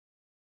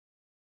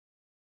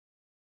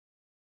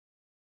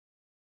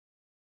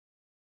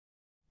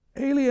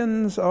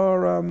Aliens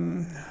are,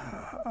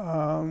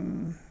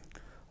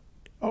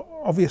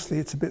 obviously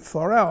it's a bit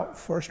far out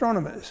for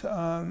astronomers.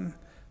 A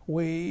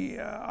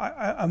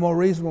more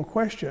reasonable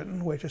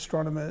question which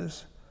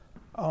astronomers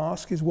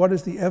ask is, what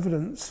is the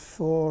evidence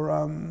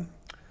for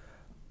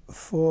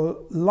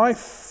life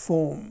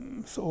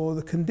forms, or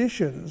the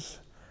conditions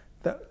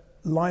that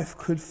life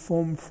could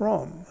form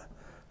from?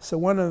 So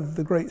one of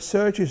the great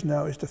searches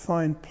now is to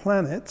find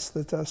planets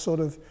that are sort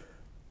of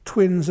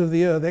twins of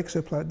the Earth,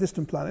 exoplanet,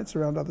 distant planets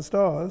around other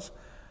stars,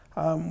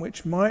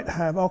 which might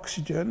have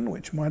oxygen,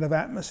 which might have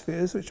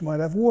atmospheres, which might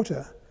have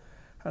water.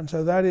 And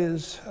so that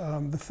is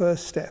the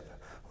first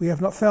step. We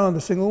have not found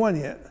a single one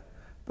yet,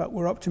 but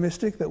we're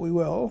optimistic that we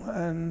will.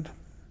 And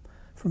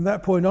from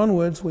that point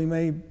onwards, we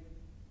may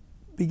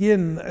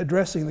begin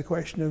addressing the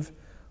question of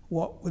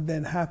what would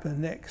then happen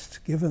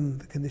next, given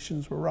the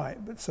conditions were right.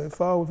 But so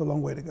far, we have a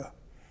long way to go.